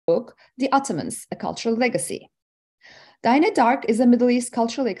book, The Ottomans, A Cultural Legacy. Diana Dark is a Middle East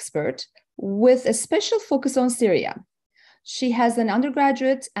cultural expert with a special focus on Syria. She has an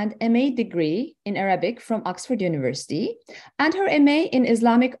undergraduate and MA degree in Arabic from Oxford University and her MA in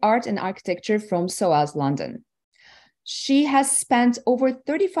Islamic Art and Architecture from SOAS, London. She has spent over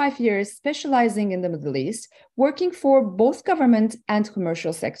 35 years specializing in the Middle East, working for both government and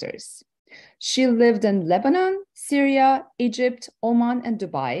commercial sectors. She lived in Lebanon, Syria, Egypt, Oman, and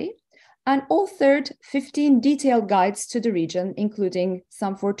Dubai, and authored 15 detailed guides to the region, including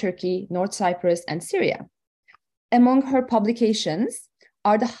some for Turkey, North Cyprus, and Syria. Among her publications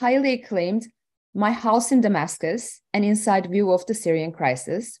are the highly acclaimed My House in Damascus, An Inside View of the Syrian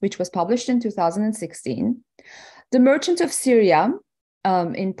Crisis, which was published in 2016, The Merchant of Syria,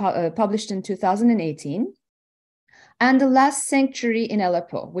 published in 2018, and The Last Sanctuary in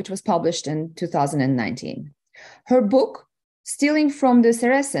Aleppo, which was published in 2019. Her book, Stealing from the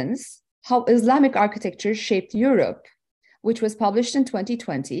Saracens, How Islamic Architecture Shaped Europe, which was published in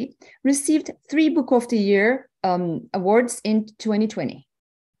 2020, received 3 Book of the Year awards in 2020.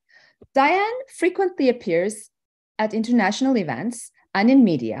 Diane frequently appears at international events and in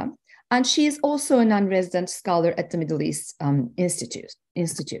media, and she is also a non-resident scholar at the Middle East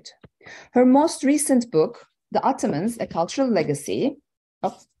Institute. Her most recent book, The Ottomans, A Cultural Legacy,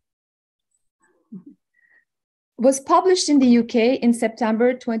 was published in the UK in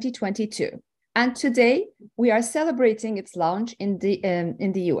September 2022. And today we are celebrating its launch in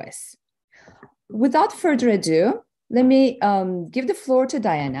the US. Without further ado, let me give the floor to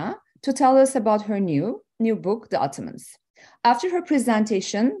Diana to tell us about her new book, The Ottomans. After her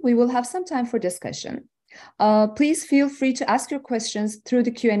presentation, we will have some time for discussion. Please feel free to ask your questions through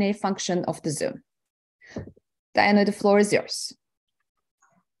the Q&A function of the Zoom. Diana, the floor is yours.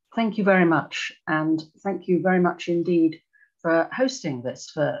 Thank you very much. And thank you very much indeed for hosting this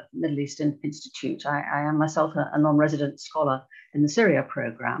for Middle East Institute. I am myself a non-resident scholar in the Syria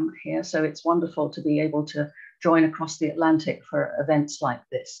program here, so it's wonderful to be able to join across the Atlantic for events like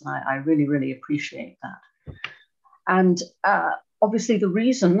this. I really, really appreciate that. And obviously the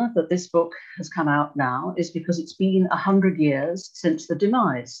reason that this book has come out now is because it's been 100 years since the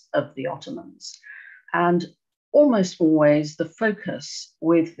demise of the Ottomans. And almost always the focus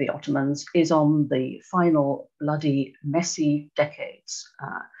with the Ottomans is on the final bloody, messy decades,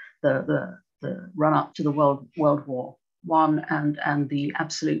 the run-up to the World War I and the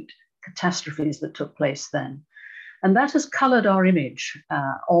absolute catastrophes that took place then. And that has colored our image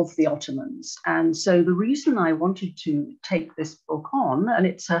of the Ottomans. And so the reason I wanted to take this book on, and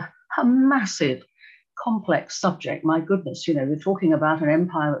it's a massive, complex subject, my goodness, you know, we're talking about an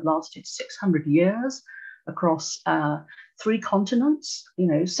empire that lasted 600 years, across 3 continents, you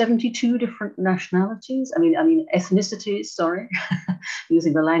know, 72 different nationalities, I mean ethnicities, sorry,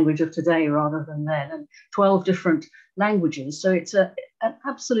 using the language of today rather than then, and 12 different languages. So it's an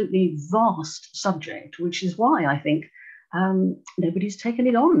absolutely vast subject, which is why I think nobody's taken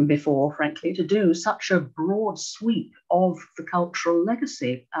it on before, frankly, to do such a broad sweep of the cultural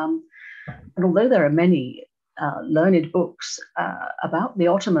legacy. And although there are many learned books about the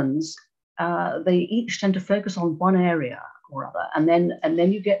Ottomans, they each tend to focus on one area or other, and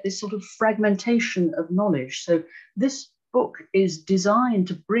then you get this sort of fragmentation of knowledge. So this book is designed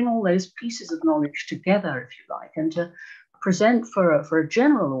to bring all those pieces of knowledge together, if you like, and to present for a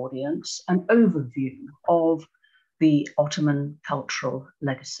general audience an overview of the Ottoman cultural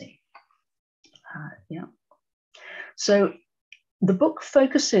legacy. So the book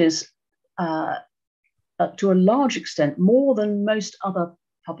focuses to a large extent, more than most other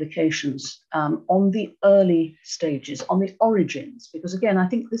publications, on the early stages, on the origins, because again, I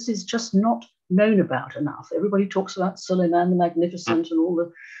think this is just not known about enough. Everybody talks about Suleiman the Magnificent and all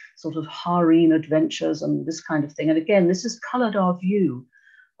the sort of harem adventures and this kind of thing. And again, this has colored our view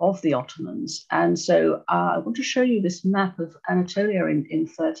of the Ottomans. And so I want to show you this map of Anatolia in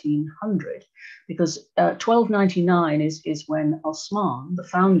 1300, because 1299 is when Osman, the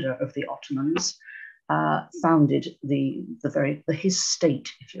founder of the Ottomans, founded his state,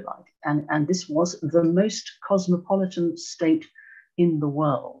 if you like, and this was the most cosmopolitan state in the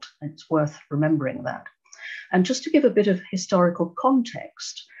world. It's worth remembering that. And just to give a bit of historical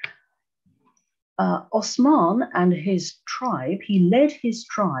context, Osman and his tribe, he led his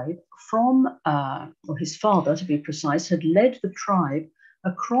tribe from, or his father to be precise, had led the tribe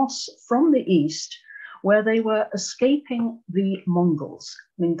across from the east, where they were escaping the Mongols.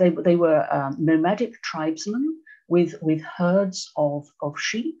 I mean, they were nomadic tribesmen with herds of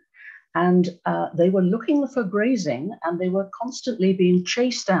sheep, and they were looking for grazing, and they were constantly being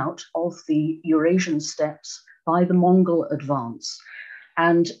chased out of the Eurasian steppes by the Mongol advance.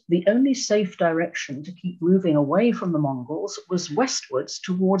 And the only safe direction to keep moving away from the Mongols was westwards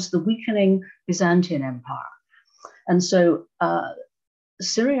towards the weakening Byzantine Empire. And so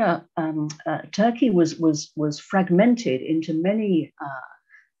Syria, Turkey was fragmented into many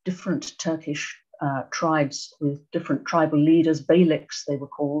different Turkish tribes with different tribal leaders, beyliks they were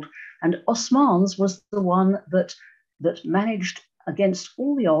called, and Osmans was the one that managed against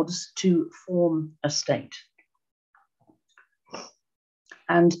all the odds to form a state.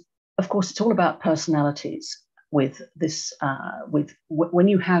 And of course, it's all about personalities with this, when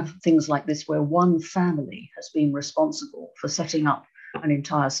you have things like this, where one family has been responsible for setting up an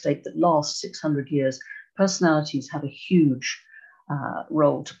entire state that lasts 600 years, personalities have a huge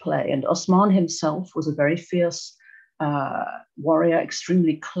role to play. And Osman himself was a very fierce warrior,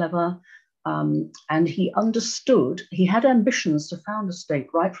 extremely clever, and he understood, he had ambitions to found a state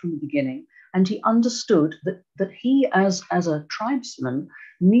right from the beginning, and he understood that he, as a tribesman,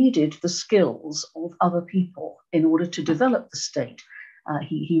 needed the skills of other people in order to develop the state.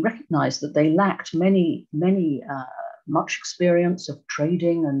 He recognized that they lacked much experience of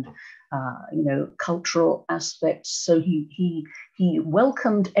trading and cultural aspects. So he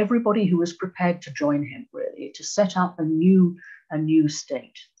welcomed everybody who was prepared to join him, really, to set up a new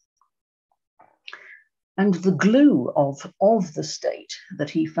state. And the glue of the state that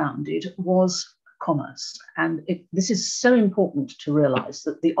he founded was commerce. And this is so important to realize,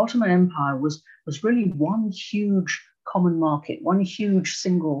 that the Ottoman Empire was really one huge common market, one huge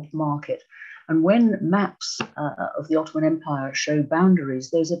single market. And when maps of the Ottoman Empire show boundaries,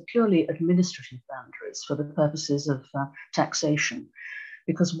 those are purely administrative boundaries for the purposes of taxation.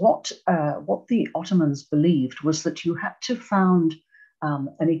 Because what the Ottomans believed was that you had to found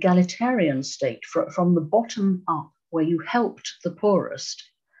an egalitarian state from the bottom up, where you helped the poorest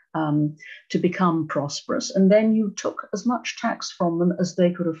to become prosperous, and then you took as much tax from them as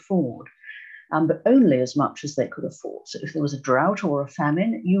they could afford. But only as much as they could afford. So if there was a drought or a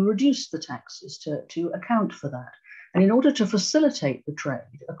famine, you reduced the taxes to account for that. And in order to facilitate the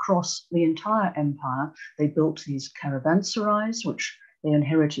trade across the entire empire, they built these caravanserais, which they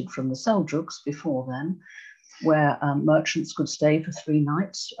inherited from the Seljuks before then, where merchants could stay for 3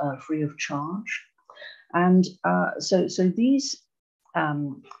 nights free of charge. And so these,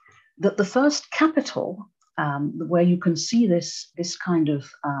 the first capital where you can see this kind of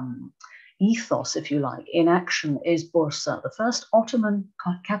ethos, if you like, in action is Bursa. The first Ottoman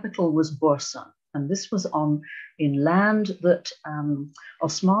capital was Bursa, and this was in land that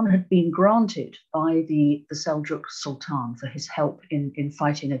Osman had been granted by the Seljuk Sultan for his help in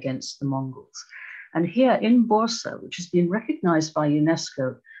fighting against the Mongols. And here in Bursa, which has been recognized by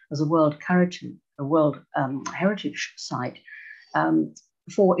UNESCO as a World Heritage Site,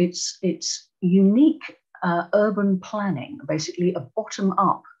 for its unique urban planning, basically a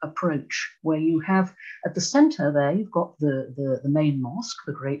bottom-up approach, where you have at the center there, you've got the main mosque,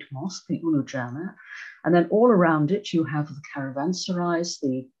 the Great Mosque, the Ulu Jama, and then all around it you have the caravanserais,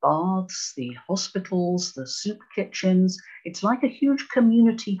 the baths, the hospitals, the soup kitchens. It's like a huge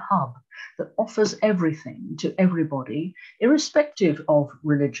community hub that offers everything to everybody, irrespective of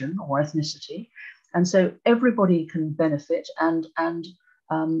religion or ethnicity. And so everybody can benefit and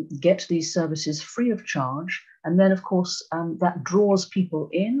get these services free of charge. And then, of course, that draws people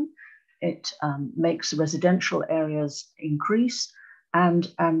in. It makes residential areas increase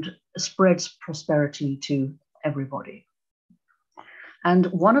and spreads prosperity to everybody. And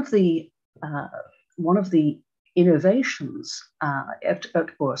one of the innovations at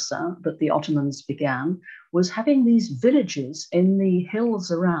Bursa that the Ottomans began was having these villages in the hills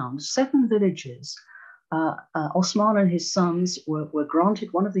around, 7 villages. Osman and his sons were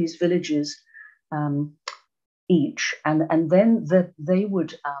granted one of these villages each, and then they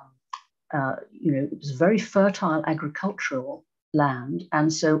would, it was very fertile agricultural land,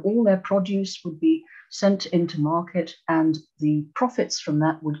 and so all their produce would be sent into market, and the profits from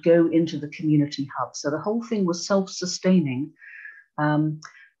that would go into the community hub. So the whole thing was self-sustaining.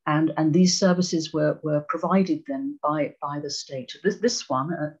 And these services were provided then by the state. This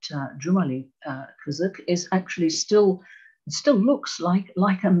one at Jumali Kazuk is actually still looks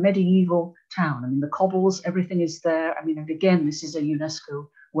like a medieval town. I mean, the cobbles, everything is there. I mean, and again, this is a UNESCO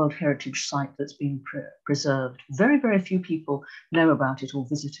World Heritage Site that's been preserved. Very, very few people know about it or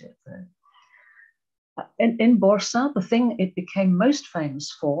visit it, though. In Bursa, the thing it became most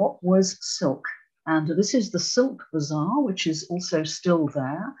famous for was silk. And this is the Silk Bazaar, which is also still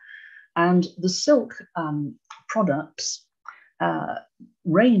there. And the silk products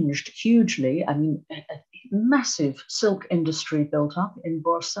ranged hugely. I mean, a massive silk industry built up in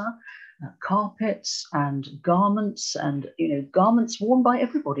Bursa. carpets and garments, and garments worn by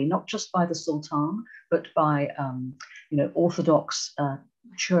everybody, not just by the sultan, but by Orthodox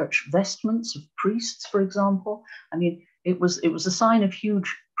church vestments of priests, for example. I mean, it was a sign of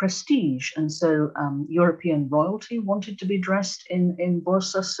huge prestige, and so European royalty wanted to be dressed in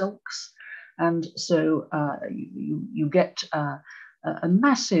Bursa silks, and so you get a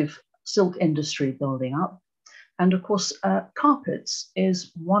massive silk industry building up. And of course, carpets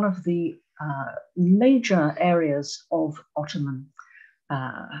is one of the major areas of Ottoman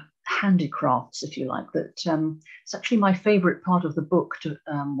handicrafts, if you like. That it's actually my favorite part of the book,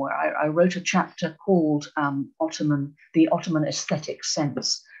 where I wrote a chapter called The Ottoman Aesthetic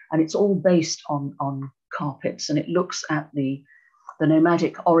Sense. And it's all based on carpets, and it looks at the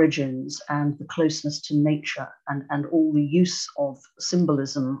nomadic origins and the closeness to nature, and all the use of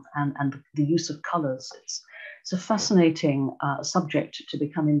symbolism and the use of colors. It's a fascinating subject to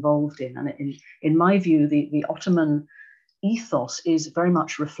become involved in. And in my view, the Ottoman ethos is very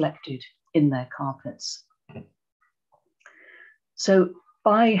much reflected in their carpets. So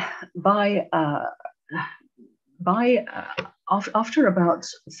after about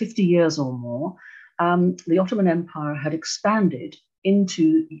 50 years or more, the Ottoman Empire had expanded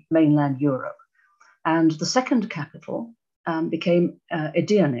into mainland Europe. And the second capital became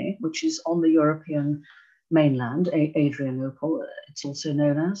Edirne, which is on the European mainland, Adrianople, it's also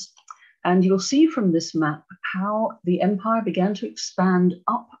known as. And you'll see from this map how the empire began to expand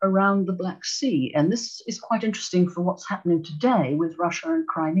up around the Black Sea. And this is quite interesting for what's happening today with Russia and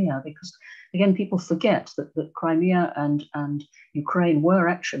Crimea, because again, people forget that Crimea and Ukraine were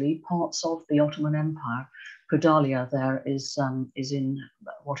actually parts of the Ottoman Empire. Podalia there is in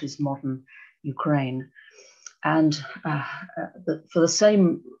what is modern Ukraine. And for the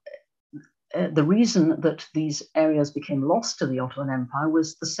same, the reason that these areas became lost to the Ottoman Empire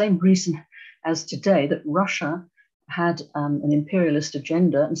was the same reason as today, that Russia had an imperialist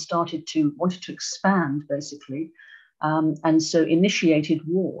agenda and wanted to expand, basically, and so initiated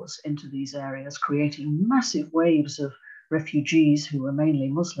wars into these areas, creating massive waves of refugees who were mainly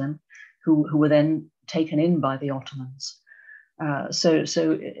Muslim, who were then taken in by the Ottomans. So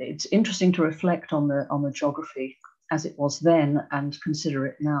it's interesting to reflect on the geography as it was then and consider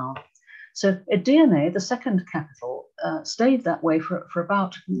it now. So Edirne, the second capital, stayed that way for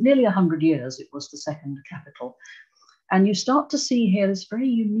about nearly 100 years. It was the second capital. And you start to see here this very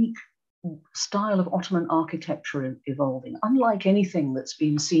unique style of Ottoman architecture evolving, unlike anything that's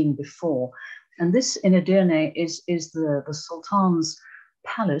been seen before. And this in Edirne is the Sultan's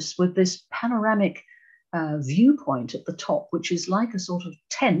palace with this panoramic viewpoint at the top, which is like a sort of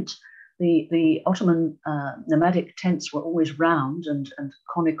tent. The Ottoman nomadic tents were always round and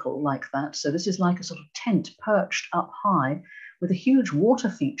conical like that. So this is like a sort of tent perched up high with a huge water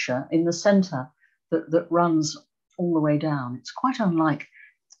feature in the center that runs all the way down. It's quite unlike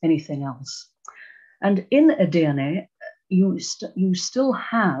anything else. And in Edirne, you still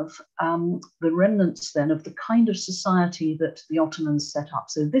have the remnants then of the kind of society that the Ottomans set up.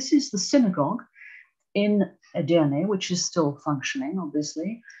 So this is the synagogue in Edirne, which is still functioning,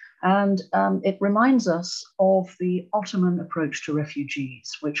 obviously. And it reminds us of the Ottoman approach to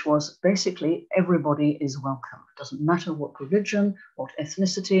refugees, which was basically everybody is welcome. It doesn't matter what religion, what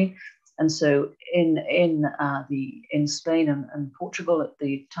ethnicity. And so in Spain and Portugal at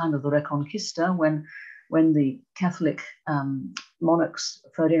the time of the Reconquista, when the Catholic monarchs,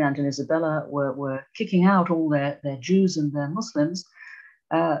 Ferdinand and Isabella, were kicking out all their Jews and their Muslims,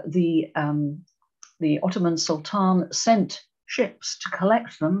 the Ottoman Sultan sent ships to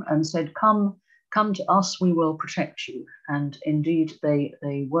collect them and said, come to us, we will protect you. And indeed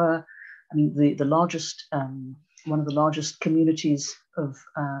they were. I mean, the largest, one of the largest communities of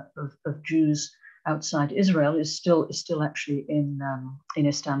Jews outside Israel is still actually in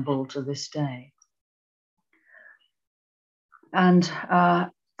Istanbul to this day. And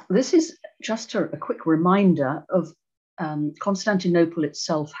this is just a quick reminder of Constantinople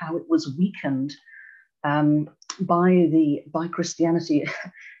itself, how it was weakened by Christianity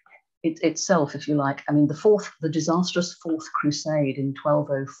itself, if you like. I mean, the disastrous Fourth Crusade in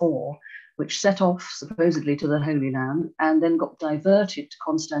 1204, which set off supposedly to the Holy Land and then got diverted to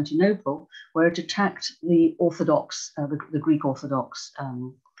Constantinople, where it attacked the Orthodox, the Greek Orthodox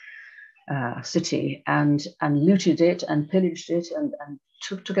city, and looted it and pillaged it and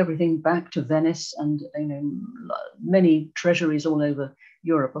took everything back to Venice. And many treasuries all over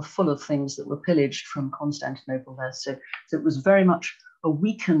Europe are full of things that were pillaged from Constantinople there. So it was very much a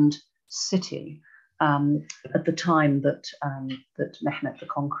weakened city at the time that Mehmet the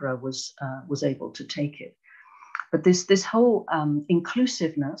Conqueror was able to take it. But this whole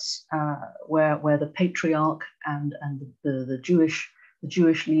inclusiveness, where the patriarch and the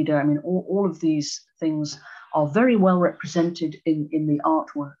Jewish leader, I mean, all of these things are very well represented in the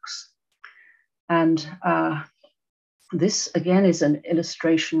artworks. And this again is an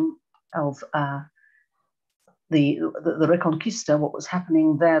illustration of the Reconquista, what was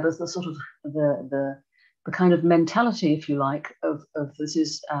happening there. There's the sort of the kind of mentality, if you like, of this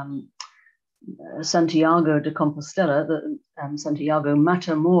is Santiago de Compostela, Santiago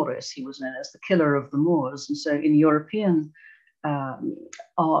Matamoros, he was known as the killer of the Moors. And so in European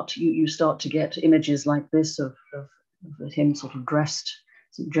art, you start to get images like this of him sort of dressed,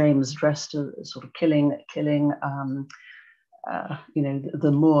 St. James dressed sort of killing you know,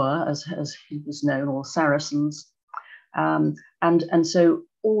 the Moor, as he was known, or Saracens. And so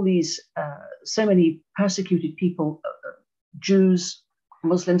all these, so many persecuted people, Jews,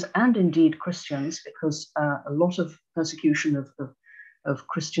 Muslims, and indeed Christians, because a lot of persecution of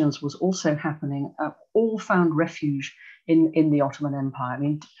Christians was also happening, all found refuge in the Ottoman Empire. I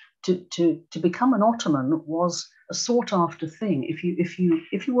mean, to become an Ottoman was a sought after thing.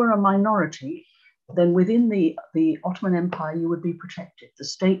 If you were a minority, then within the Ottoman Empire you would be protected. The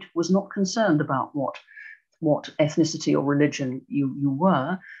state was not concerned about what ethnicity or religion you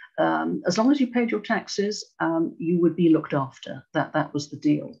were. As long as you paid your taxes, you would be looked after. That was the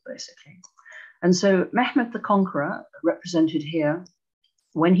deal, basically. And so Mehmed the Conqueror, represented here,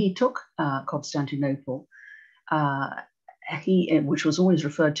 when he took Constantinople, which was always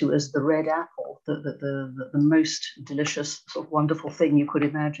referred to as the red apple, the most delicious, sort of wonderful thing you could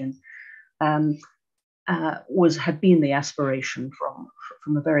imagine, had been the aspiration from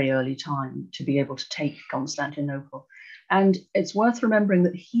a very early time to be able to take Constantinople. And it's worth remembering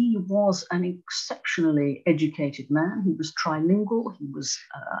that he was an exceptionally educated man. He was trilingual. He was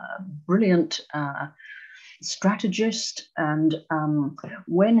a brilliant strategist. And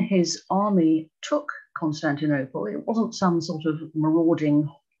when his army took Constantinople, it wasn't some sort of marauding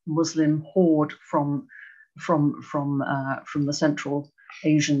Muslim horde from the Central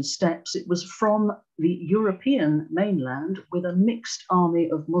Asian steppes. It was from the European mainland with a mixed army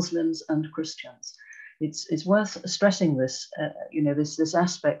of Muslims and Christians. It's worth stressing this, you know, this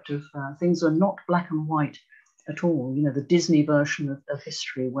aspect of things are not black and white at all. You know, the Disney version of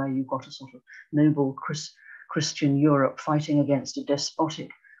history, where you've got a sort of noble Christian Europe fighting against a despotic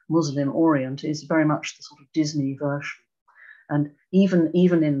Muslim Orient, is very much the sort of Disney version. And even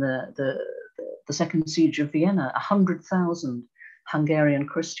in the Second Siege of Vienna, 100,000 Hungarian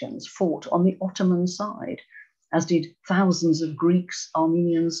Christians fought on the Ottoman side, as did thousands of Greeks,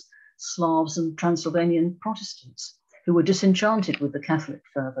 Armenians, Slavs, and Transylvanian Protestants who were disenchanted with the Catholic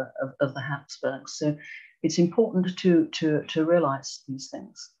fervor of the Habsburgs. So it's important to realize these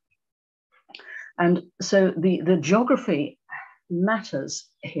things. And so the geography matters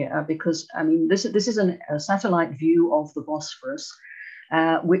here, because, I mean, this is a satellite view of the Bosphorus,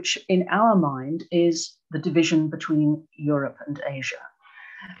 which in our mind is the division between Europe and Asia.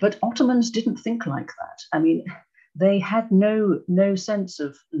 But Ottomans didn't think like that. I mean, they had no sense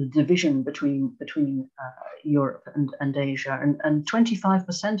of the division between Europe and Asia, and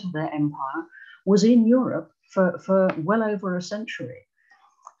 25% of their empire was in Europe for well over a century.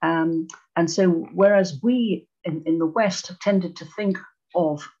 And so, whereas we in the West have tended to think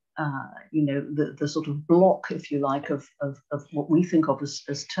of you know, the sort of block, if you like, of what we think of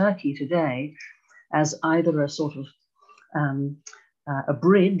as Turkey today, as either a sort of a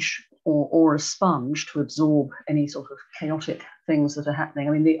bridge or a sponge to absorb any sort of chaotic things that are happening.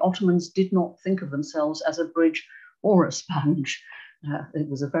 I mean, the Ottomans did not think of themselves as a bridge or a sponge. It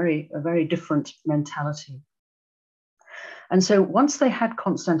was a very different mentality. And so once they had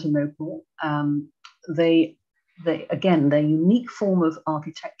Constantinople, they again, their unique form of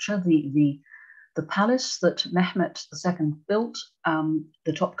architecture, the palace that Mehmet II built,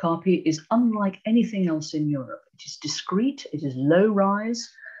 the Topkapi, is unlike anything else in Europe. It is discreet, it is low-rise,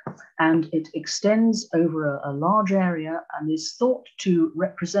 and it extends over a large area and is thought to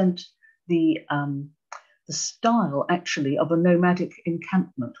represent the style, actually, of a nomadic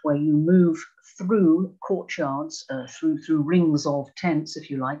encampment, where you move through courtyards, through rings of tents, if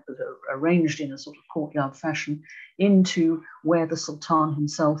you like, that are arranged in a sort of courtyard fashion, into where the Sultan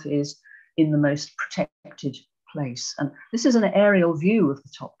himself is in the most protected place. And this is an aerial view of the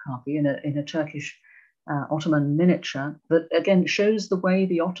Topkapi in a Turkish Ottoman miniature that again shows the way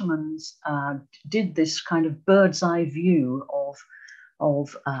the Ottomans did this kind of bird's eye view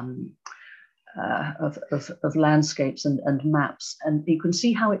of landscapes and maps. And you can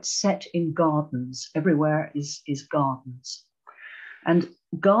see how it's set in gardens. Everywhere is gardens. And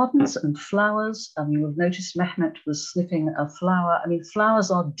gardens and flowers, you have noticed Mehmet was sniffing a flower. I mean,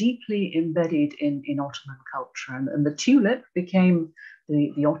 flowers are deeply embedded in Ottoman culture, and the tulip became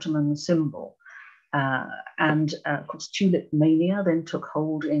the Ottoman symbol. And of course, tulip mania then took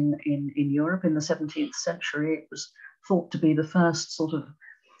hold in Europe in the 17th century. It was thought to be the first sort of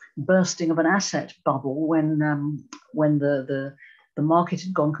bursting of an asset bubble when the market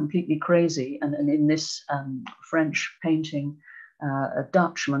had gone completely crazy. And in this French painting, a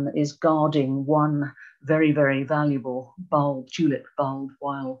Dutchman is guarding one very, very valuable bulb, tulip bulb,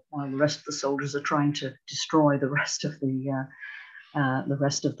 while the rest of the soldiers are trying to destroy the rest of the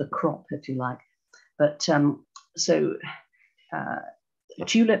crop, if you like. But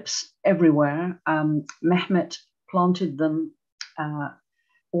tulips everywhere. Mehmet planted them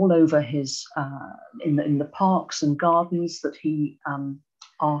all over his in the parks and gardens that he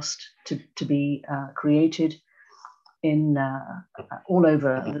asked to be created in all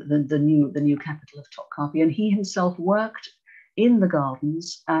over the new capital of Topkapi, and he himself worked in the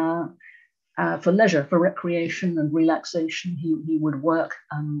gardens for leisure, for recreation and relaxation. He would work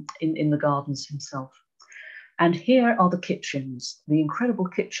in the gardens himself. And here are the kitchens, the incredible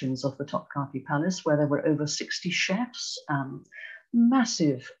kitchens of the Topkapi Palace, where there were over 60 chefs,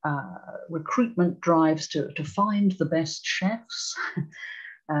 massive recruitment drives to find the best chefs.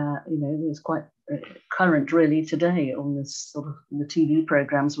 It's quite current really today on this sort of the TV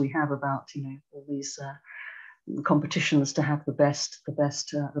programs we have about, all these competitions to have the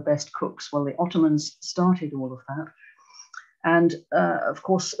best cooks. Well, the Ottomans started all of that. And of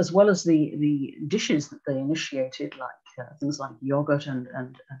course, as well as the dishes that they initiated, like things like yogurt and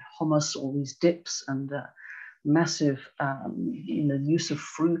hummus, all these dips and massive use of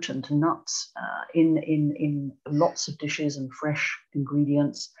fruit and nuts in lots of dishes and fresh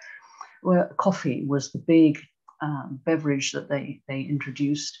ingredients. Where coffee was the big beverage that they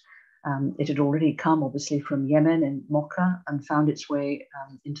introduced. It had already come, obviously, from Yemen and Mocha and found its way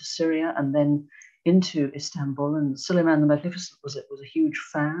into Syria and then into Istanbul. And Suleiman the Magnificent was a huge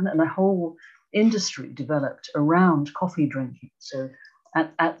fan, and a whole industry developed around coffee drinking. So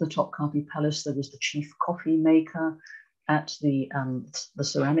at the Topkapi Palace, there was the chief coffee maker. At the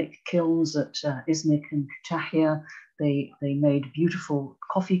ceramic kilns at Iznik and Kütahya, they made beautiful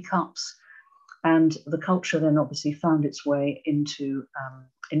coffee cups. And the culture then obviously found its way into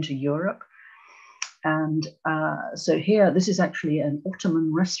Europe. And so here, this is actually an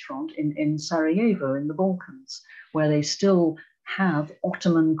Ottoman restaurant in Sarajevo in the Balkans, where they still have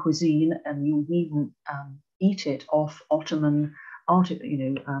Ottoman cuisine, and you even eat it off Ottoman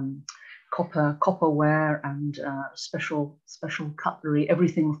copperware and special cutlery,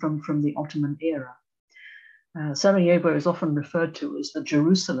 everything from the Ottoman era. Sarajevo is often referred to as the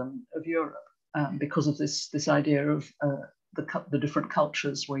Jerusalem of Europe because of this idea of the different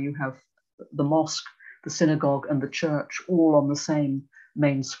cultures, where you have the mosque, the synagogue, and the church all on the same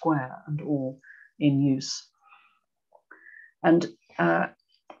main square and all in use. And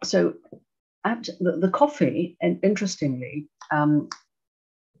so at the coffee, and interestingly,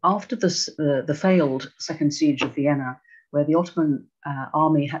 after the failed second siege of Vienna, where the Ottoman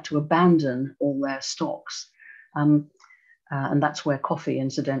army had to abandon all their stocks, and that's where coffee,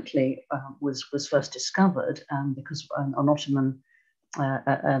 incidentally, was first discovered, because an Ottoman,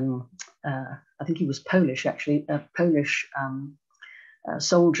 I think he was Polish, actually, a Polish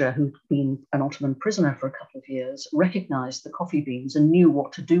soldier who'd been an Ottoman prisoner for a couple of years, recognized the coffee beans and knew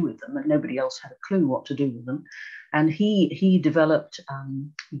what to do with them, and nobody else had a clue what to do with them. And he developed,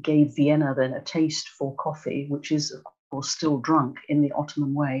 he gave Vienna then a taste for coffee, which is, of course, still drunk in the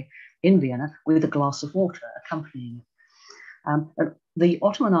Ottoman way in Vienna with a glass of water accompanying it. The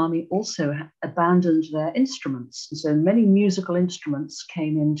Ottoman army also abandoned their instruments, and so many musical instruments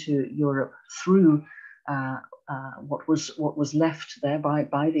came into Europe through what was left there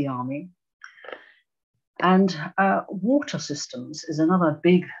by the army. And water systems is another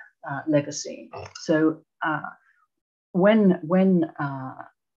big legacy. So when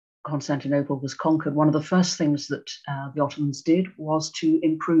Constantinople was conquered, one of the first things that the Ottomans did was to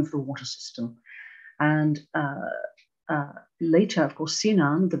improve the water system. And later, of course,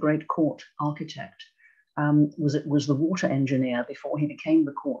 Sinan, the great court architect, was the water engineer before he became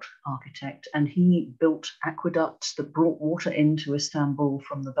the court architect, and he built aqueducts that brought water into Istanbul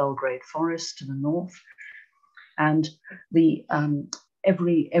from the Belgrade Forest to the north. And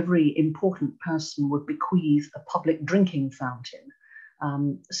every important person would bequeath a public drinking fountain,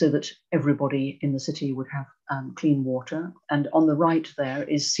 so that everybody in the city would have clean water. And on the right there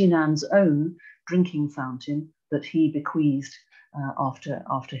is Sinan's own drinking fountain that he bequeathed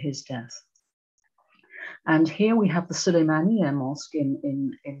after his death. And here we have the Süleymaniye Mosque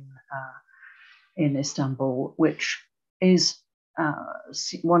in Istanbul, which is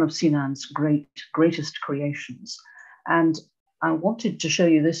one of Sinan's greatest creations. And I wanted to show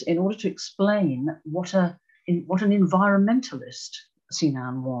you this in order to explain what an environmentalist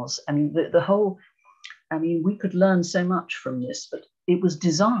Sinan was. I mean, we could learn so much from this, but it was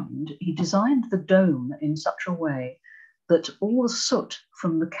he designed the dome in such a way that all the soot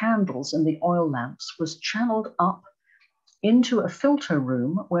from the candles and the oil lamps was channeled up into a filter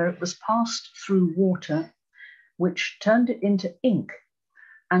room where it was passed through water, which turned it into ink.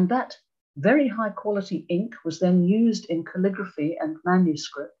 And that very high quality ink was then used in calligraphy and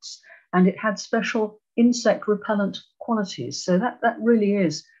manuscripts, and it had special insect repellent qualities. So that really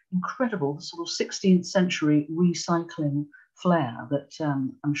is incredible, sort of 16th century recycling flair that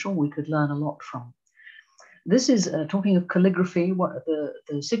I'm sure we could learn a lot from. This is talking of calligraphy,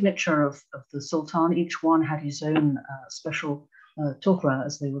 the signature of the Sultan. Each one had his own special tuhra,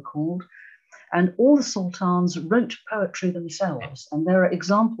 as they were called. And all the sultans wrote poetry themselves, and there are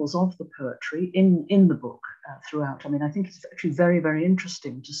examples of the poetry in the book throughout. I mean, I think it's actually very, very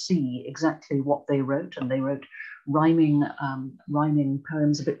interesting to see exactly what they wrote, and they wrote rhyming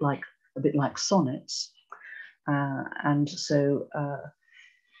poems, a bit like sonnets. And so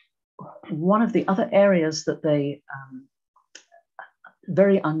one of the other areas that they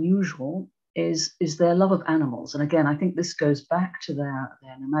very unusual is their love of animals. And again, I think this goes back to their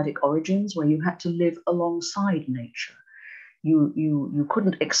nomadic origins, where you had to live alongside nature. You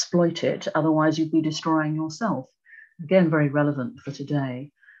couldn't exploit it, otherwise you'd be destroying yourself. Again, very relevant for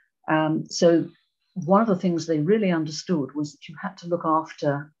today. So one of the things they really understood was that you had to look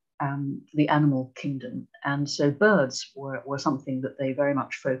after the animal kingdom. And so birds were something that they very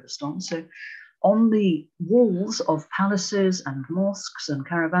much focused on. So on the walls of palaces and mosques and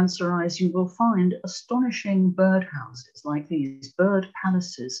caravanserais, you will find astonishing bird houses, like these bird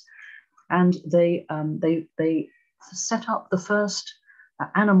palaces. And they set up the first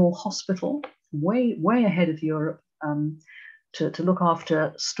animal hospital way ahead of Europe to look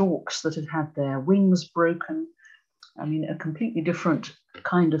after storks that had their wings broken. I mean, a completely different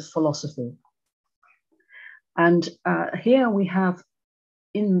kind of philosophy. And here we have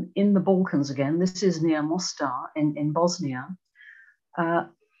in the Balkans again, this is near Mostar in Bosnia,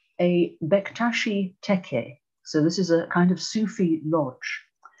 a Bektashi teke. So this is a kind of Sufi lodge.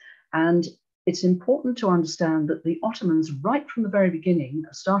 And it's important to understand that the Ottomans, right from the very beginning,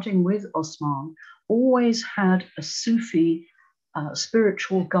 starting with Osman, always had a Sufi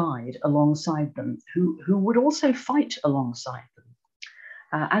spiritual guide alongside them, who would also fight alongside them.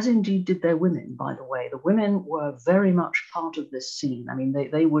 As indeed did their women, by the way. The women were very much part of this scene. I mean,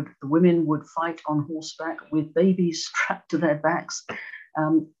 the women would fight on horseback with babies strapped to their backs,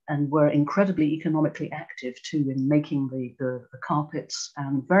 and were incredibly economically active too in making the carpets,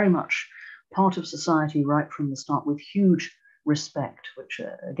 and very much part of society right from the start, with huge respect, which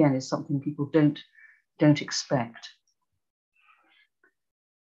again is something people don't expect.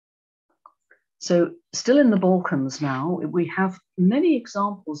 So still in the Balkans now, we have many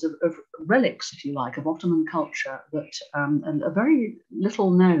examples of relics, if you like, of Ottoman culture that are very little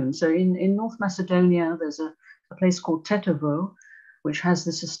known. So in North Macedonia, there's a place called Tetovo, which has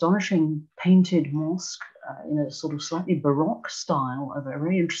this astonishing painted mosque in a sort of slightly Baroque style, of a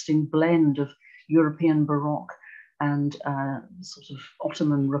very interesting blend of European Baroque and sort of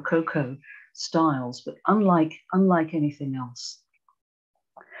Ottoman Rococo styles, but unlike anything else.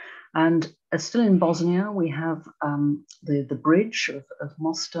 And still in Bosnia, we have the bridge of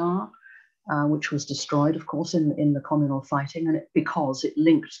Mostar, which was destroyed, of course, in the communal fighting, and because it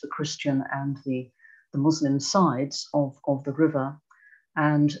linked the Christian and the Muslim sides of the river.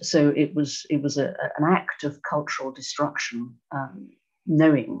 And so it was an act of cultural destruction,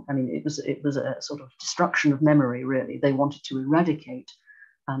 knowing, I mean, it was a sort of destruction of memory, really. They wanted to eradicate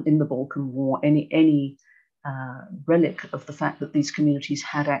in the Balkan War any relic of the fact that these communities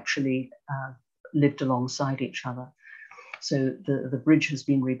had actually lived alongside each other. So the bridge has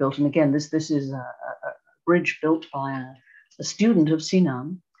been rebuilt. And again, this is a bridge built by a student of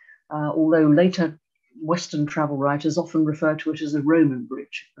Sinan, although later Western travel writers often refer to it as a Roman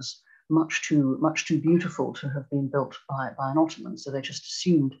bridge. It was much too beautiful to have been built by an Ottoman, so they just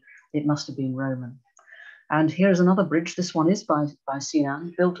assumed it must have been Roman. And here's another bridge. This one is by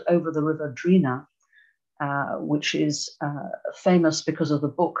Sinan, built over the river Drina, which is famous because of the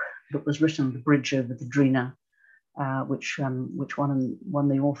book that was written, The Bridge Over the Drina, which won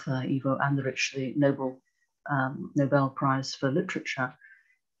the author Ivo Andrić the Nobel Prize for Literature.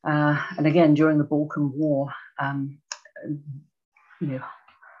 And again, during the Balkan War,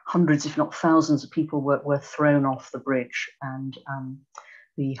 hundreds, if not thousands, of people were thrown off the bridge, and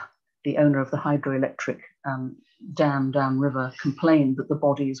the owner of the hydroelectric dam downriver complained that the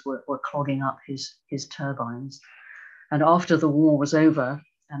bodies were clogging up his turbines. And after the war was over,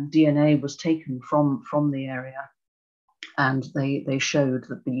 DNA was taken from the area, and they showed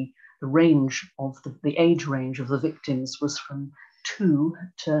that the range of the age range of the victims was from 2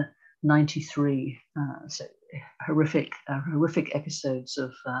 to 93. So horrific episodes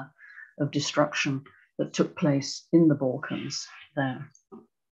of destruction that took place in the Balkans there.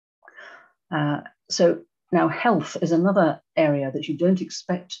 So now health is another area that you don't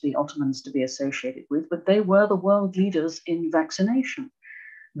expect the Ottomans to be associated with, but they were the world leaders in vaccination.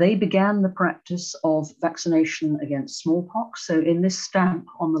 They began the practice of vaccination against smallpox. So in this stamp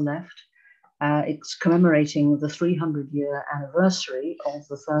on the left, it's commemorating the 300-year anniversary of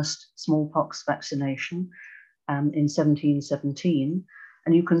the first smallpox vaccination in 1717.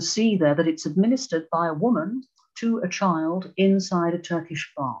 And you can see there that it's administered by a woman to a child inside a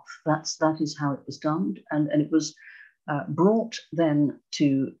Turkish bath. That is how it was done. And it was brought then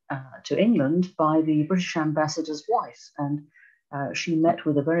to England by the British ambassador's wife. And she met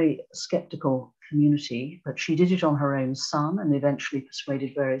with a very skeptical community, but she did it on her own son and eventually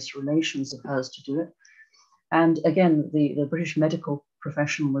persuaded various relations of hers to do it. And again, the British medical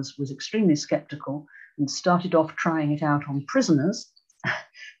profession was extremely skeptical and started off trying it out on prisoners.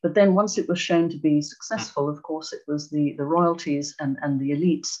 But then once it was shown to be successful, of course, it was the royalties and the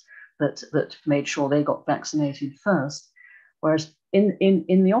elites that made sure they got vaccinated first. Whereas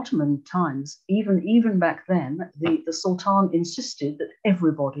in the Ottoman times, even back then, the Sultan insisted that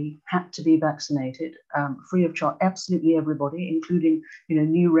everybody had to be vaccinated, free of charge, absolutely everybody, including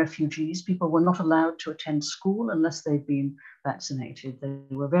new refugees. People were not allowed to attend school unless they'd been vaccinated.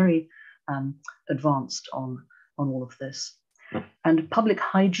 They were very advanced on all of this. And public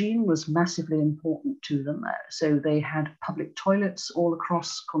hygiene was massively important to them. So they had public toilets all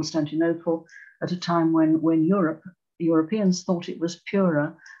across Constantinople at a time when Europeans thought it was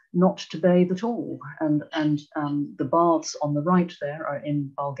purer not to bathe at all. And the baths on the right there are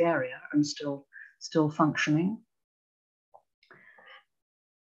in Bulgaria and still functioning.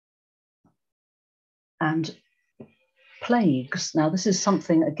 And plagues. Now, this is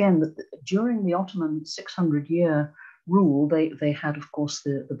something, again, that during the Ottoman 600-year rule, they had, of course,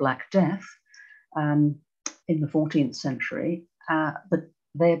 the Black Death in the 14th century, but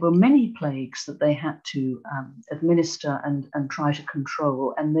there were many plagues that they had to administer and try to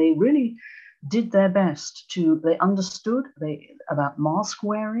control, and they really did their best they understood about mask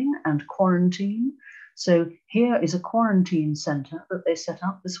wearing and quarantine. So here is a quarantine center that they set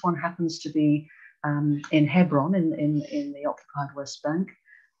up. This one happens to be in Hebron in the occupied West Bank.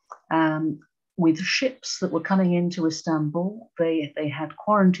 With ships that were coming into Istanbul, they had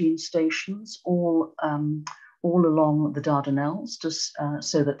quarantine stations all along the Dardanelles,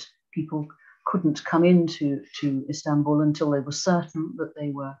 so that people couldn't come into Istanbul until they were certain that they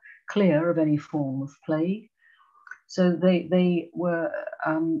were clear of any form of plague. So they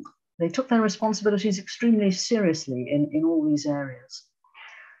took their responsibilities extremely seriously in all these areas.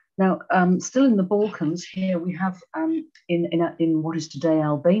 Now, still in the Balkans, here we have, in what is today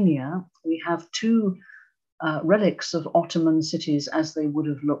Albania, we have two relics of Ottoman cities as they would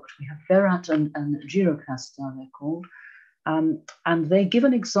have looked. We have Berat and Gjirokastra, they're called. And they give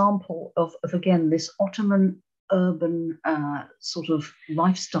an example of again, this Ottoman urban sort of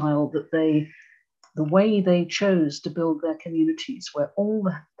lifestyle that the way they chose to build their communities, where all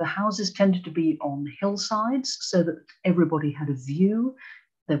the houses tended to be on hillsides so that everybody had a view.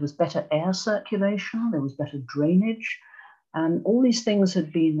 There was better air circulation, there was better drainage, and all these things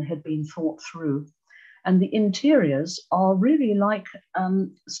had been thought through. And the interiors are really like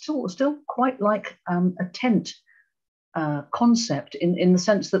still quite like a tent concept in the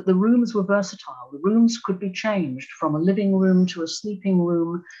sense that the rooms were versatile. The rooms could be changed from a living room to a sleeping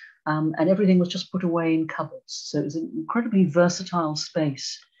room, and everything was just put away in cupboards. So it was an incredibly versatile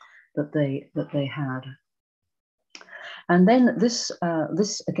space that they had. And then this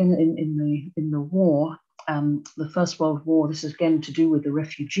again in the war, the First World War, this is again to do with the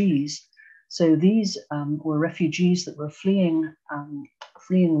refugees. So these were refugees that were fleeing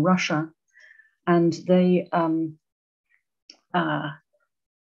Russia, and they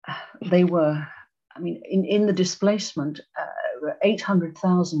were, I mean, in the displacement,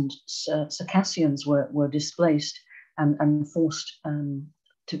 800,000 Circassians were displaced and forced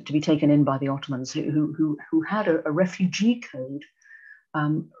to be taken in by the Ottomans, who had a refugee code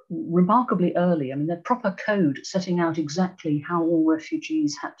remarkably early. I mean, their proper code setting out exactly how all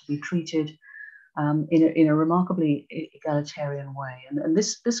refugees had to be treated, in a remarkably egalitarian way. And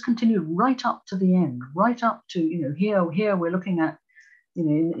this continued right up to the end, right up to, here we're looking at,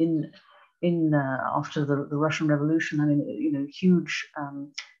 after the Russian Revolution, I mean, huge,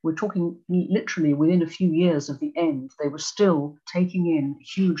 we're talking literally within a few years of the end, they were still taking in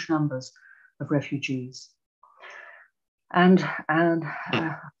huge numbers of refugees. And I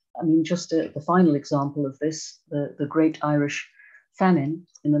mean, just the final example of this, the Great Irish Famine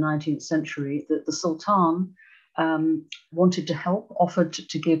in the 19th century, the Sultan wanted to help, offered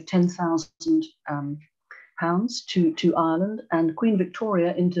to give 10,000 pounds to Ireland, and Queen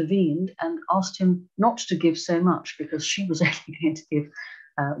Victoria intervened and asked him not to give so much because she was only going to give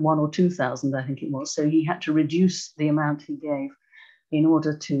 1,000 or 2,000, I think it was. So he had to reduce the amount he gave in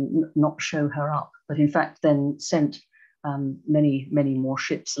order to not show her up, but in fact then sent many more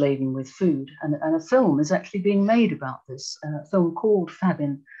ships laden with food. And a film is actually being made about this, a film called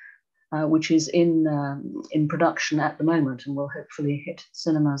Famine, which is in production at the moment and will hopefully hit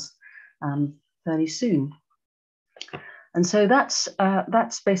cinemas fairly soon. And so that's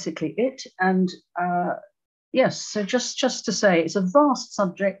basically it. And yes, so just to say, it's a vast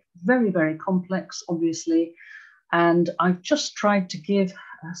subject, very, very complex, obviously. And I've just tried to give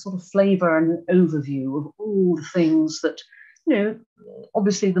a sort of flavor and an overview of all the things that,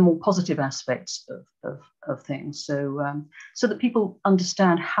 obviously the more positive aspects of things. So that people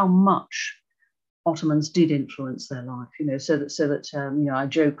understand how much Ottomans did influence their life, so that I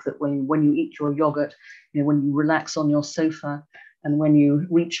joke that when you eat your yogurt, when you relax on your sofa and when you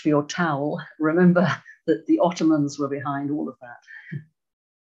reach for your towel, remember that the Ottomans were behind all of that.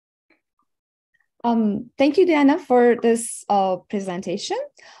 Thank you, Diana, for this presentation.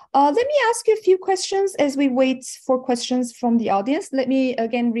 Let me ask you a few questions as we wait for questions from the audience. Let me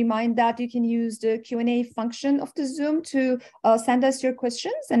again remind that you can use the Q&A function of the Zoom to send us your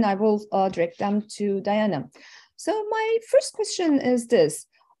questions, and I will direct them to Diana. So my first question is this.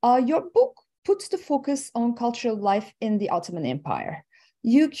 Your book puts the focus on cultural life in the Ottoman Empire.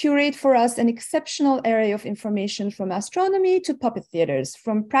 You curate for us an exceptional array of information from astronomy to puppet theaters,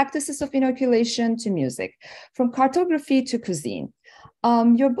 from practices of inoculation to music, from cartography to cuisine.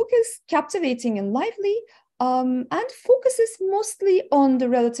 Your book is captivating and lively and focuses mostly on the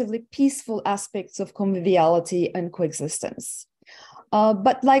relatively peaceful aspects of conviviality and coexistence.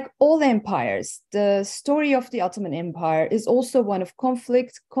 But like all empires, the story of the Ottoman Empire is also one of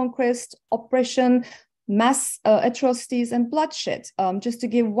conflict, conquest, oppression, mass atrocities and bloodshed. Just to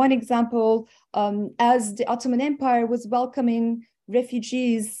give one example, as the Ottoman Empire was welcoming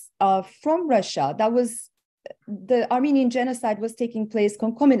refugees from Russia, the Armenian genocide was taking place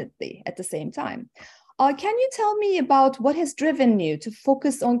concomitantly at the same time. Can you tell me about what has driven you to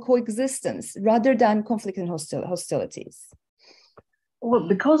focus on coexistence rather than conflict and hostilities? Well,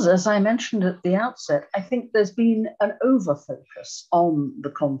 because as I mentioned at the outset, I think there's been an over-focus on the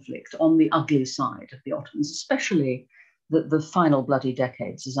conflict, on the ugly side of the Ottomans, especially the final bloody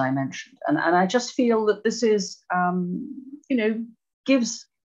decades, as I mentioned. And I just feel that this is, gives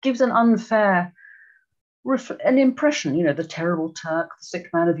an unfair an impression, the terrible Turk, the sick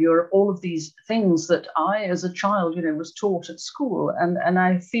man of Europe, all of these things that I, as a child, was taught at school. And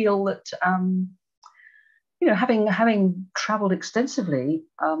I feel that, having traveled extensively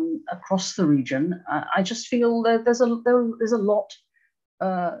across the region, I just feel that there's a lot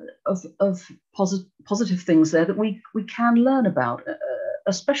of positive things there that we can learn about,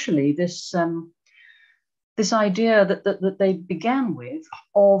 especially this idea that they began with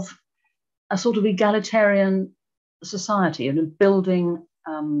of a sort of egalitarian society and building.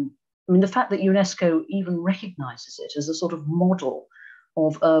 The fact that UNESCO even recognizes it as a sort of model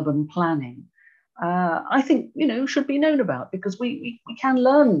of urban planning, I think, should be known about, because we can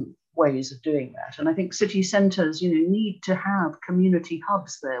learn ways of doing that. And I think city centres, need to have community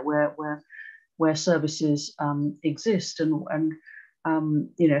hubs there where services exist, and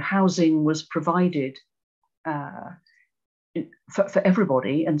housing was provided for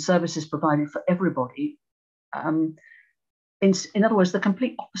everybody, and services provided for everybody. In other words, the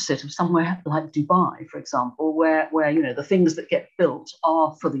complete opposite of somewhere like Dubai, for example, where the things that get built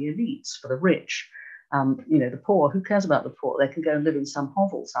are for the elites, for the rich. The poor, who cares about the poor? They can go and live in some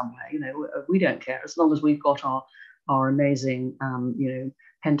hovel somewhere. We don't care, as long as we've got our amazing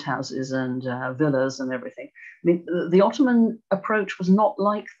penthouses and villas and everything. The Ottoman approach was not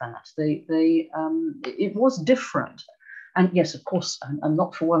like that. It was different. And yes, of course, I'm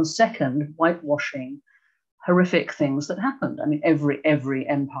not for 1 second whitewashing horrific things that happened. Every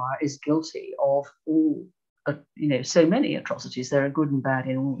empire is guilty of all, so many atrocities. There are good and bad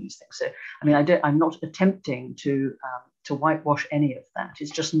in all these things. So, I'm not attempting to to whitewash any of that.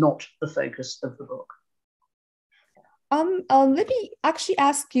 It's just not the focus of the book. Let me actually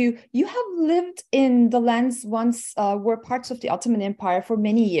ask you, you have lived in the lands once were parts of the Ottoman Empire for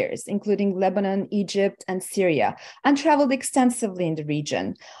many years, including Lebanon, Egypt, and Syria, and traveled extensively in the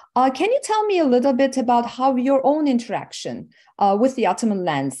region. Can you tell me a little bit about how your own interaction with the Ottoman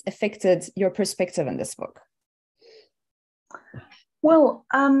lands affected your perspective in this book? Well,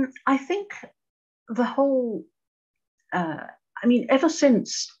 I think the whole, ever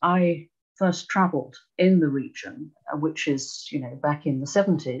since I first traveled in the region, which is, back in the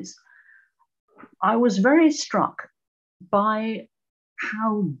 70s, I was very struck by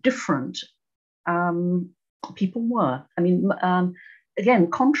how different people were.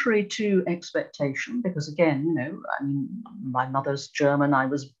 Again, contrary to expectation, because again, my mother's German, I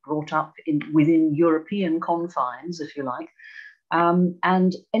was brought up within European confines, if you like.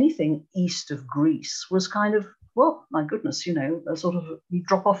 And anything east of Greece was kind of, well, my goodness, a sort of, you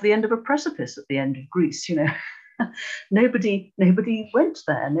drop off the end of a precipice at the end of Greece, nobody went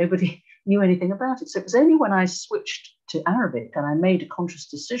there, nobody knew anything about it. So it was only when I switched to Arabic, and I made a conscious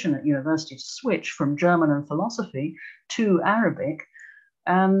decision at university to switch from German and philosophy to Arabic,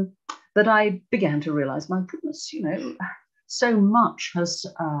 that I began to realize, my goodness, so much has,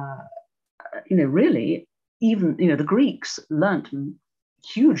 really, even, the Greeks learnt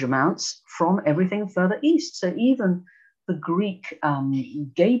huge amounts from everything further east. So even the Greek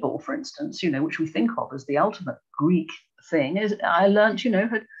gable, for instance, which we think of as the ultimate Greek thing, is I learnt,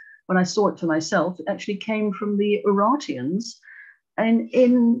 when I saw it for myself, it actually came from the Urartians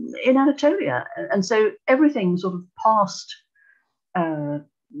in Anatolia. And so everything sort of passed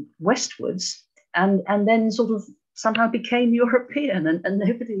westwards and then sort of somehow became European, and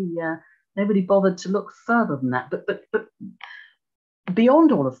nobody bothered to look further than that. But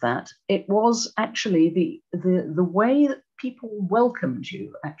beyond all of that, it was actually the way that people welcomed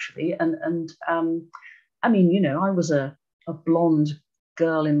you, actually. I was a blonde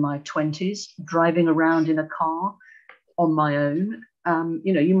girl in my 20s driving around in a car on my own.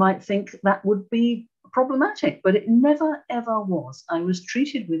 You might think that would be problematic, but it never, ever was. I was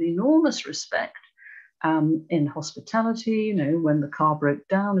treated with enormous respect in hospitality. When the car broke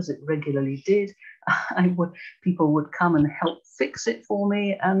down, as it regularly did, people would come and help fix it for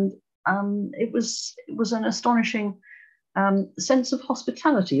me, and it was an astonishing sense of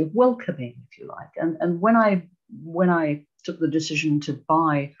hospitality, of welcoming, if you like. And when I took the decision to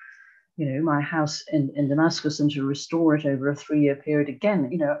buy, my house in Damascus and to restore it over a 3-year period again,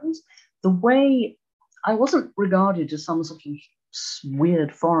 it was the way I wasn't regarded as some sort of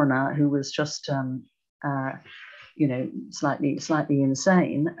weird foreigner who was just slightly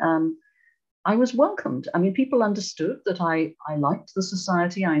insane. I was welcomed. People understood that I liked the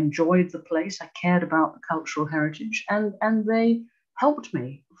society, I enjoyed the place, I cared about the cultural heritage, and they helped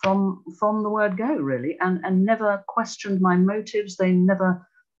me from the word go, really, and never questioned my motives.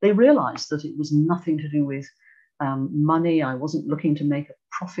 They realized that it was nothing to do with money. I wasn't looking to make a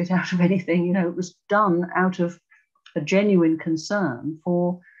profit out of anything. It was done out of a genuine concern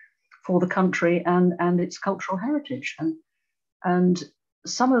for the country and its cultural heritage. And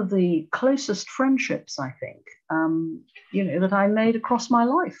some of the closest friendships, I think, that I made across my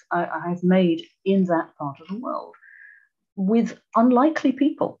life, I've made in that part of the world with unlikely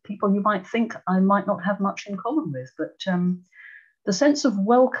people you might think I might not have much in common with. But the sense of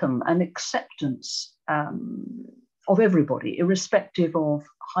welcome and acceptance of everybody, irrespective of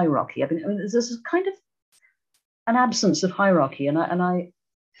hierarchy. There's a kind of an absence of hierarchy, and I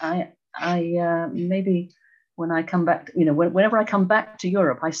maybe when I come back, whenever I come back to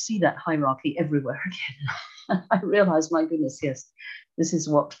Europe, I see that hierarchy everywhere again. I realize, my goodness, yes, this is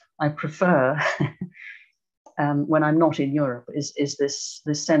what I prefer when I'm not in Europe, is this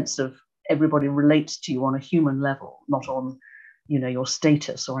sense of everybody relates to you on a human level, not on, your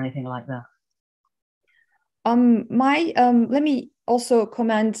status or anything like that. Let me also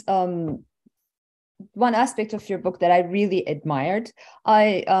comment one aspect of your book that I really admired.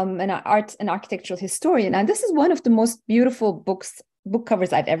 I am an architectural historian, and this is one of the most beautiful book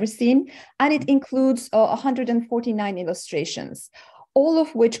covers I've ever seen, and it includes 149 illustrations, all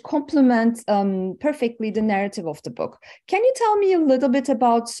of which complement perfectly the narrative of the book. Can you tell me a little bit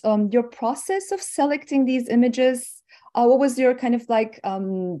about your process of selecting these images? What was your kind of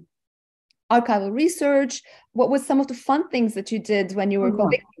archival research? What was some of the fun things that you did when you were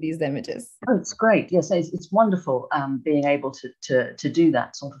collecting these images? Oh, it's great. Yes, it's wonderful being able to do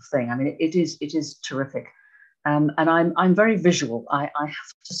that sort of thing. It is terrific. And I'm very visual. I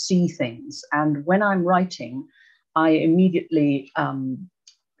have to see things. And when I'm writing, I immediately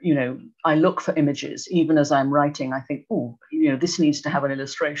I look for images even as I'm writing. I think, oh, this needs to have an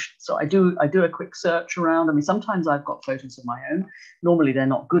illustration. So I do a quick search around. I mean, sometimes I've got photos of my own. Normally they're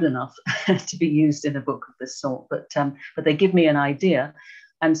not good enough to be used in a book of this sort, but they give me an idea.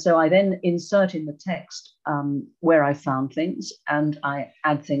 And so I then insert in the text where I found things, and I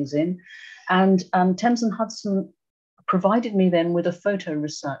add things in. And Thames and Hudson provided me then with a photo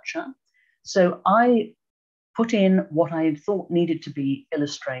researcher. So I put in what I thought needed to be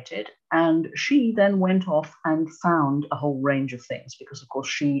illustrated, and she then went off and found a whole range of things, because of course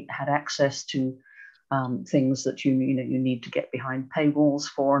she had access to things that you need to get behind paywalls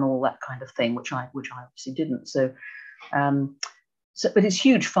for and all that kind of thing, which I obviously didn't. So but it's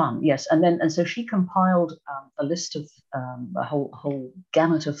huge fun, yes. And so she compiled a list of a whole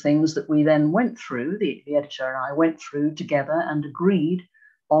gamut of things that we then went through. The editor and I went through together and agreed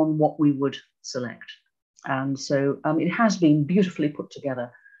on what we would select. And so it has been beautifully put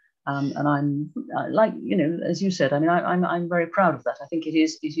together, and I'm as you said, I mean, I'm very proud of that. I think it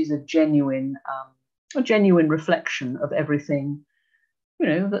is a genuine reflection of everything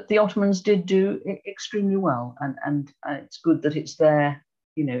that the Ottomans did do extremely well, and it's good that it's there,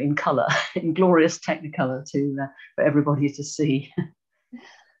 in colour, in glorious Technicolor for everybody to see.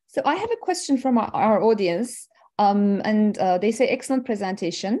 So I have a question from our audience. And they say, excellent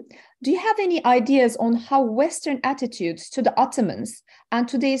presentation. Do you have any ideas on how Western attitudes to the Ottomans and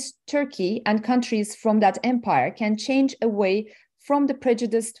today's Turkey and countries from that empire can change away from the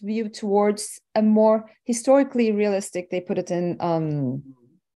prejudiced view towards a more historically realistic, they put it in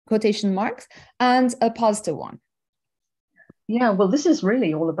quotation marks, and a positive one? Yeah, well, this is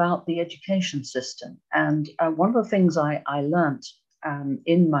really all about the education system. And one of the things I learned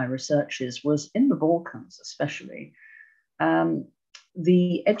in my researches was in the Balkans, especially,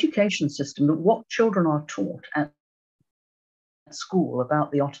 the education system, what children are taught at school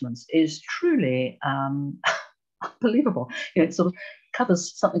about the Ottomans is truly unbelievable. It sort of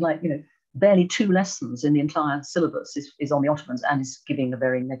covers something like, barely 2 lessons in the entire syllabus is on the Ottomans, and is giving a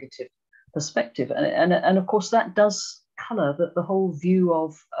very negative perspective. And of course, that does colour the whole view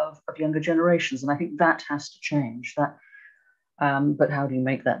of younger generations. And I think that has to change. But how do you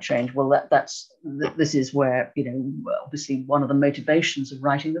make that change? Well, this is where, obviously one of the motivations of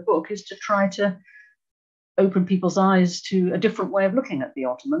writing the book is to try to open people's eyes to a different way of looking at the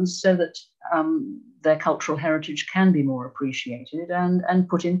Ottomans, so that their cultural heritage can be more appreciated and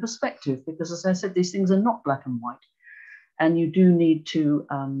put in perspective. Because, as I said, these things are not black and white, and you do need to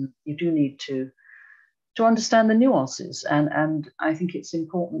understand the nuances, and I think it's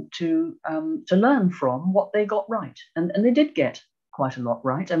important to learn from what they got right, and they did get quite a lot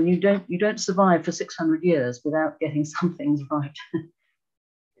right. I mean, you don't survive for 600 years without getting some things right.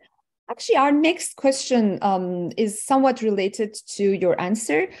 Actually, our next question is somewhat related to your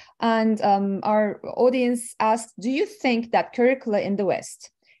answer, and our audience asks, do you think that curricula in the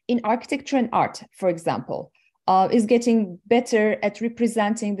West, in architecture and art, for example, is getting better at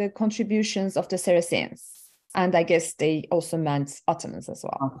representing the contributions of the Saracens? And I guess they also meant Ottomans as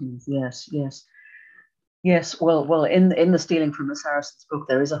well. Ottomans, yes. Well, in the Stealing from the Saracens book,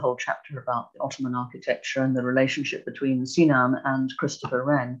 there is a whole chapter about the Ottoman architecture and the relationship between Sinan and Christopher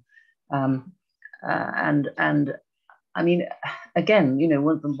Wren. And I mean, again,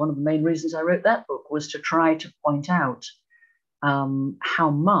 one of the main reasons I wrote that book was to try to point out how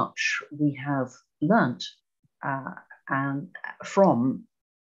much we have learnt and from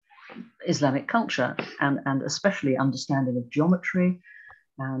Islamic culture, and especially understanding of geometry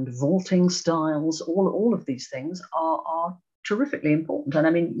and vaulting styles. All of these things are terrifically important. And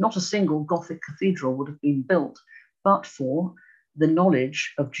I mean, not a single Gothic cathedral would have been built but for the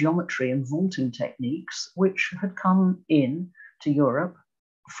knowledge of geometry and vaulting techniques which had come in to Europe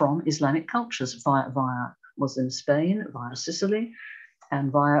from Islamic cultures via Muslim Spain, via Sicily,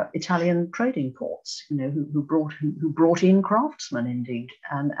 and via Italian trading ports, who brought in craftsmen indeed,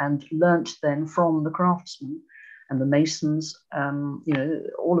 and learnt then from the craftsmen and the masons.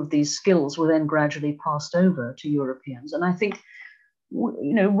 All of these skills were then gradually passed over to Europeans. And I think,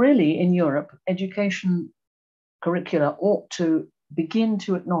 really in Europe, education curricula ought to begin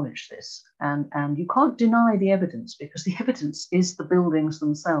to acknowledge this. And you can't deny the evidence, because the evidence is the buildings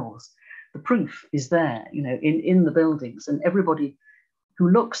themselves. The proof is there, in the buildings, and everybody who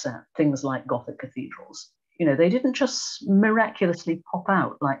looks at things like Gothic cathedrals, they didn't just miraculously pop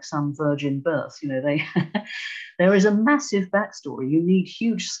out like some virgin birth. There is a massive backstory. You need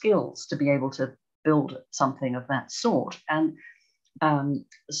huge skills to be able to build something of that sort. And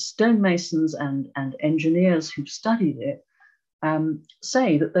stonemasons and engineers who've studied it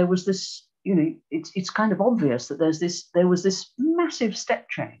say that there was this it's kind of obvious that there was this massive step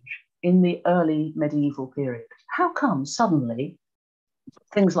change in the early medieval period. How come suddenly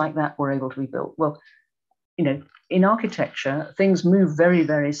things like that were able to be built? Well, in architecture, things move very,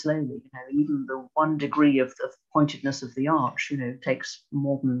 very slowly. Even the 1 degree of the pointedness of the arch, takes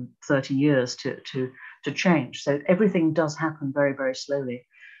more than 30 years to change. So everything does happen very, very slowly.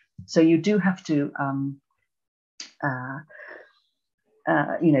 So you do have to,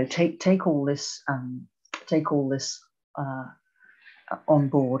 take all this on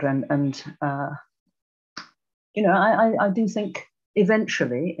board, and I do think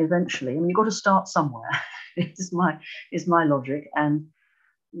eventually, I mean, you've got to start somewhere. is my logic, and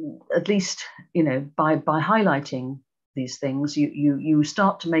at least by highlighting these things, you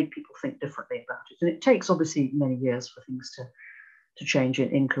start to make people think differently about it. And it takes obviously many years for things to change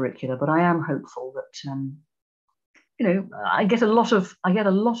in curricula, but I am hopeful that I get a lot of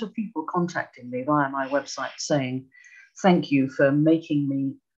people contacting me via my website saying, thank you for making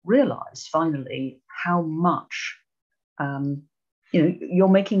me realize finally how much you're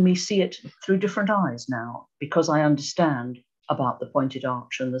making me see it through different eyes now, because I understand about the pointed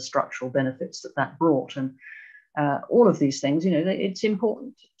arch and the structural benefits that brought, and all of these things. It's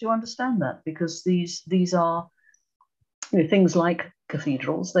important to understand that, because these are things like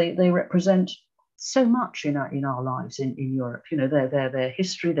cathedrals. They represent so much in our lives in Europe. Their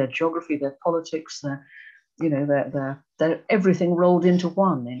history, their geography, their politics, they're everything rolled into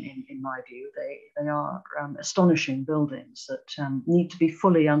one. In my view, they are astonishing buildings that need to be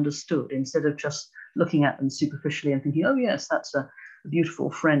fully understood, instead of just looking at them superficially and thinking, oh yes, that's a beautiful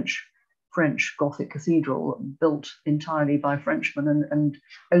French Gothic cathedral built entirely by Frenchmen, and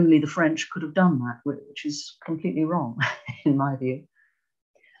only the French could have done that, which is completely wrong in my view.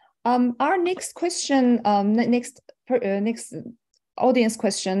 Our next question, next audience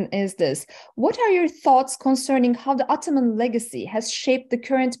question is this: what are your thoughts concerning how the Ottoman legacy has shaped the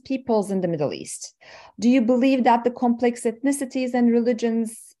current peoples in the Middle East? Do you believe that the complex ethnicities and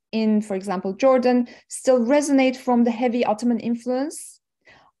religions in, for example, Jordan, still resonate from the heavy Ottoman influence,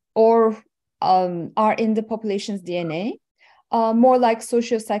 or are in the population's DNA, more like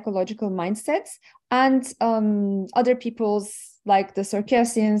socio-psychological mindsets, and other peoples like the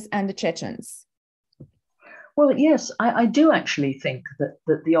Circassians and the Chechens? Well, yes, I do actually think that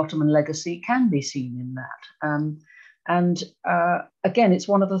the Ottoman legacy can be seen in that. And again, it's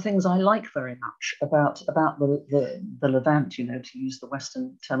one of the things I like very much about the Levant, to use the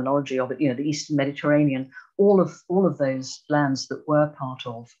Western terminology of it, the Eastern Mediterranean, all of those lands that were part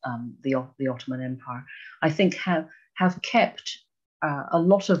of the Ottoman Empire, I think have kept a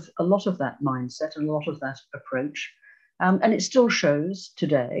lot of that mindset and a lot of that approach. And it still shows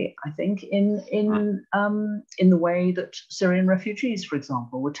today, I think, in the way that Syrian refugees, for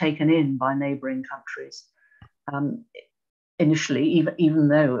example, were taken in by neighboring countries. Initially, even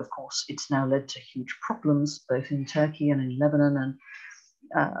though, of course, it's now led to huge problems both in Turkey and in Lebanon, and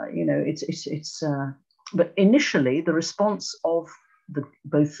but initially the response of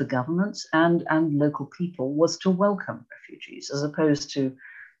both the governments and local people was to welcome refugees, as opposed to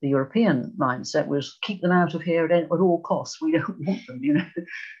the European mindset was keep them out of here at all costs. We don't want them.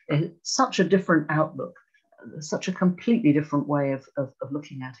 It's such a different outlook, such a completely different way of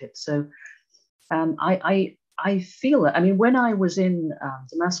looking at it. So I feel that. I mean, when I was in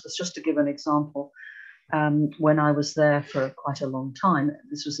Damascus, just to give an example, when I was there for quite a long time,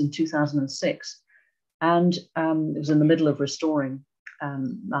 this was in 2006, and it was in the middle of restoring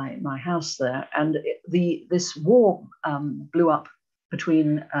my house there, and this war blew up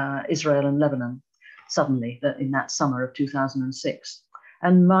between Israel and Lebanon suddenly in that summer of 2006.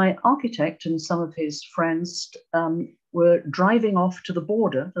 And my architect and some of his friends were driving off to the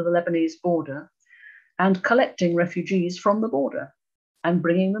border, to the Lebanese border, and collecting refugees from the border and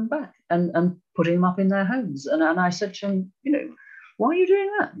bringing them back and putting them up in their homes. And I said to him, why are you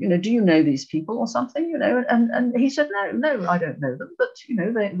doing that? Do you know these people or something? And he said, no, I don't know them, but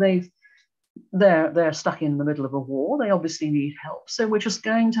they're stuck in the middle of a war. They obviously need help, so we're just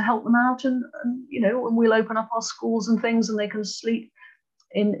going to help them out, and we'll open up our schools and things, and they can sleep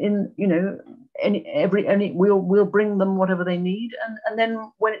in we'll bring them whatever they need, and then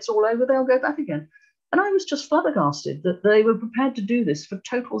when it's all over, they'll go back again. And I was just flabbergasted that they were prepared to do this for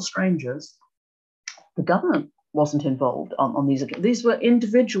total strangers. The government wasn't involved on these. These were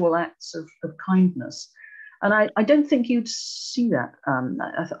individual acts of kindness. And I don't think you'd see that.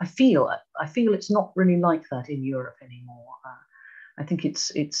 I feel it's not really like that in Europe anymore. I think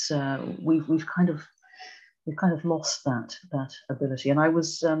we've kind of lost that ability. And I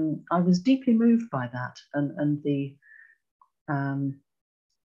was deeply moved by that, and the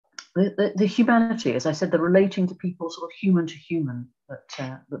the humanity, as I said, the relating to people, sort of human to human,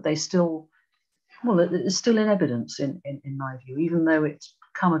 that they still, well, it's still in evidence in my view, even though it's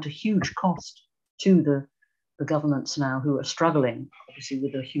come at a huge cost to the governments now who are struggling, obviously,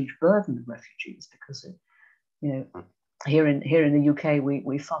 with a huge burden of refugees, because here in the UK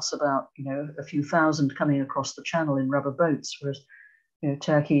we fuss about a few thousand coming across the channel in rubber boats, whereas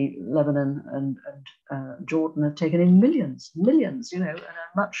Turkey, Lebanon, and Jordan have taken in millions, and are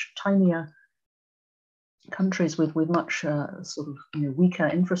much tinier countries with much sort of weaker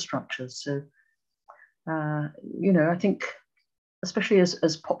infrastructures. So I think, especially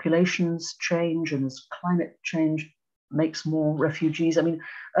as populations change and as climate change makes more refugees, I mean,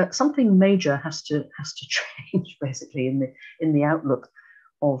 something major has to change basically in the outlook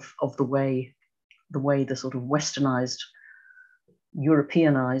of the way the sort of westernized,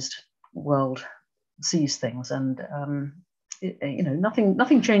 Europeanized world sees things. And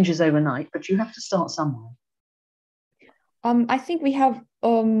nothing changes overnight, but you have to start somewhere. I think we have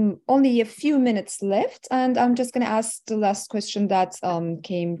only a few minutes left, and I'm just going to ask the last question that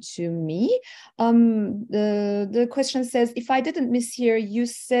came to me. The question says, if I didn't mishear, you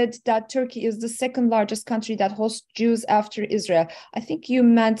said that Turkey is the second largest country that hosts Jews after Israel. I think you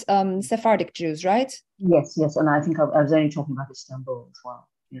meant Sephardic Jews, right? Yes, and I think I was only talking about Istanbul as well.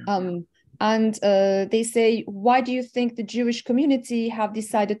 Yeah. And they say, why do you think the Jewish community have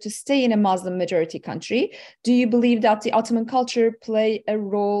decided to stay in a Muslim majority country? Do you believe that the Ottoman culture play a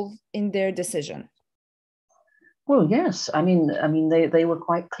role in their decision? Well, yes. I mean, they were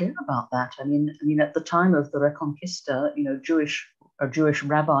quite clear about that. I mean, at the time of the Reconquista, Jewish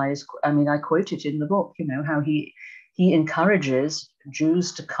rabbis. I mean, I quote it in the book. How he encourages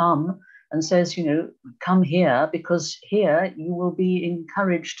Jews to come and says, come here, because here you will be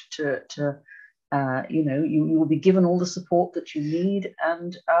encouraged to you will be given all the support that you need,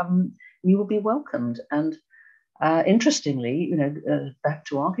 and you will be welcomed. And interestingly, back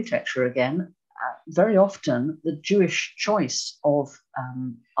to architecture again, very often the Jewish choice of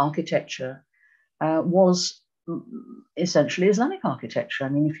architecture was essentially Islamic architecture. I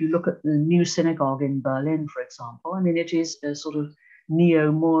mean, if you look at the new synagogue in Berlin, for example, I mean, it is a sort of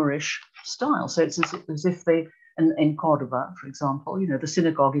neo-Moorish style. So it's as if they, and in Cordoba, for example, the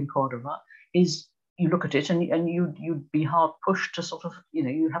synagogue in Cordoba is, you look at it and you'd be hard pushed to sort of,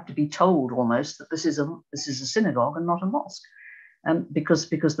 you have to be told almost that this is a synagogue and not a mosque, because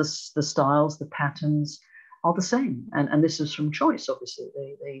the styles, the patterns are the same, and this is from choice. Obviously,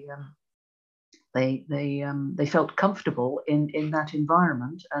 they felt comfortable in that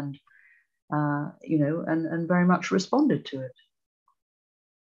environment, and and very much responded to it.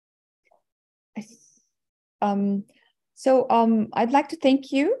 I'd like to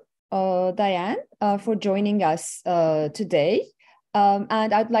thank you, Diane, for joining us today.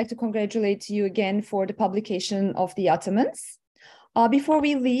 And I'd like to congratulate you again for the publication of The Ottomans. Before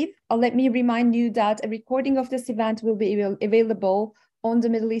we leave, let me remind you that a recording of this event will be available on the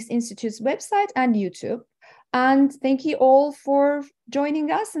Middle East Institute's website and YouTube. And thank you all for joining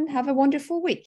us, and have a wonderful week.